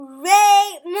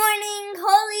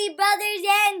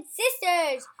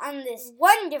listeners, on this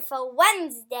wonderful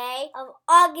Wednesday of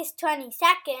August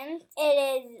 22nd,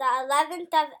 it is the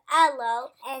 11th of Elul,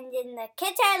 and in the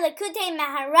Kitzur Likutei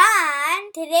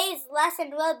Moharan, today's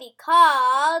lesson will be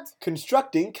called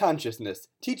Constructing Consciousness,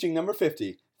 teaching number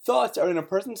 50. Thoughts are in a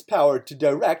person's power to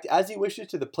direct as he wishes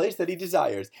to the place that he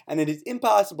desires, and it is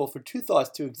impossible for two thoughts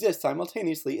to exist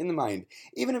simultaneously in the mind.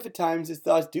 Even if at times his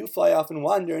thoughts do fly off and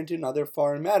wander into other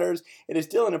foreign matters, it is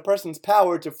still in a person's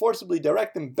power to forcibly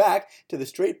direct them back to the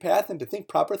straight path and to think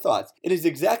proper thoughts. It is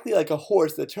exactly like a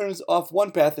horse that turns off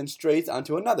one path and strays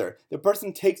onto another. The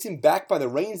person takes him back by the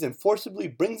reins and forcibly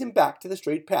brings him back to the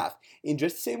straight path. In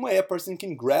just the same way, a person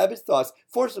can grab his thoughts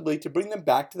forcibly to bring them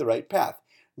back to the right path.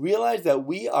 Realize that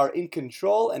we are in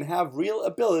control and have real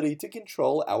ability to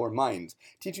control our minds.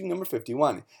 Teaching number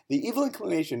 51. The evil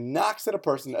inclination knocks at a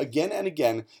person again and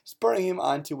again, spurring him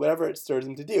on to whatever it stirs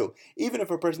him to do. Even if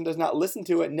a person does not listen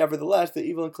to it, nevertheless, the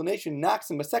evil inclination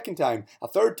knocks him a second time, a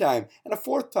third time, and a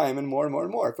fourth time, and more and more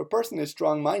and more. If a person is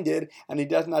strong-minded and he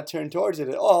does not turn towards it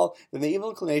at all, then the evil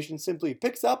inclination simply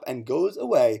picks up and goes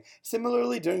away.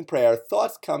 Similarly, during prayer,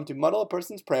 thoughts come to muddle a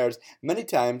person's prayers many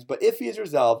times, but if he is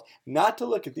resolved not to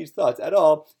look at these thoughts at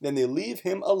all, then they leave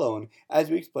him alone, as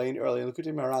we explained earlier in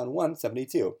Likutei Moharan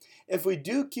 172. If we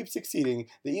do keep succeeding,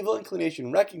 the evil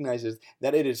inclination recognizes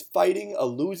that it is fighting a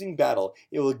losing battle.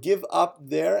 It will give up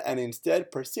there and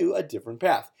instead pursue a different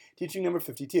path. Teaching number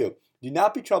 52. Do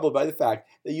not be troubled by the fact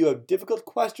that you have difficult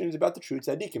questions about the true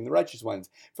tzaddikim, the righteous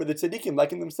ones. For the tzaddikim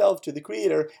liken themselves to the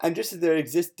Creator, and just as there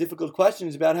exist difficult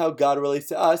questions about how God relates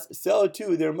to us, so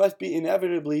too there must be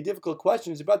inevitably difficult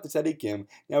questions about the tzaddikim.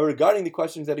 Now, regarding the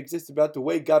questions that exist about the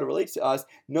way God relates to us,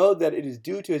 know that it is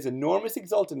due to His enormous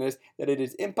exaltedness that it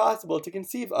is impossible to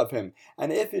conceive of Him.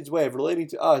 And if His way of relating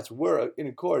to us were in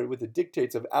accord with the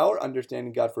dictates of our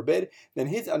understanding, God forbid, then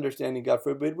His understanding, God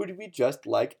forbid, would be just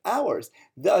like ours.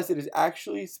 Thus, it is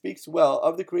actually speaks well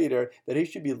of the Creator that He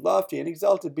should be lofty and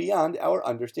exalted beyond our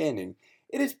understanding.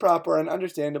 It is proper and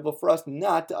understandable for us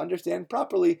not to understand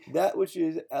properly that which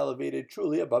is elevated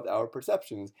truly above our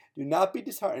perceptions. Do not be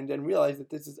disheartened and realize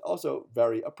that this is also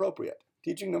very appropriate.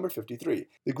 Teaching number 53.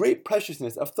 The great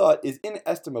preciousness of thought is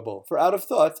inestimable, for out of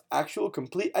thoughts, actual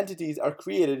complete entities are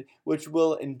created which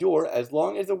will endure as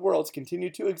long as the worlds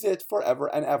continue to exist forever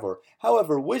and ever.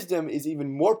 However, wisdom is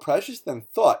even more precious than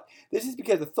thought. This is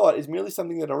because a thought is merely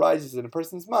something that arises in a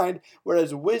person's mind,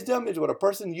 whereas wisdom is what a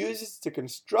person uses to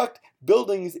construct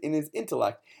buildings in his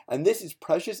intellect, and this is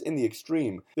precious in the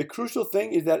extreme. The crucial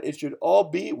thing is that it should all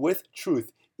be with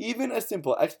truth. Even a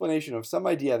simple explanation of some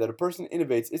idea that a person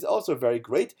innovates is also very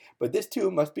great, but this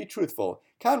too must be truthful.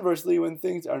 Conversely, when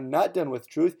things are not done with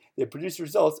truth, they produce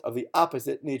results of the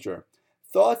opposite nature.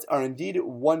 Thoughts are indeed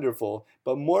wonderful,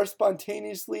 but more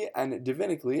spontaneously and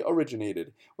divinically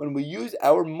originated. When we use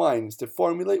our minds to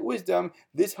formulate wisdom,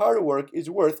 this hard work is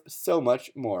worth so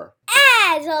much more.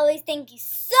 As always, thank you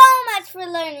so much for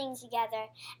learning together.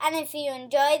 And if you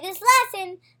enjoyed this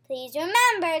lesson, please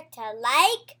remember to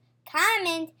like,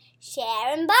 comment,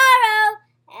 share, and borrow.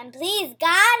 And please,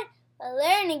 God, we'll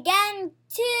learn again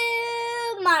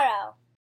tomorrow.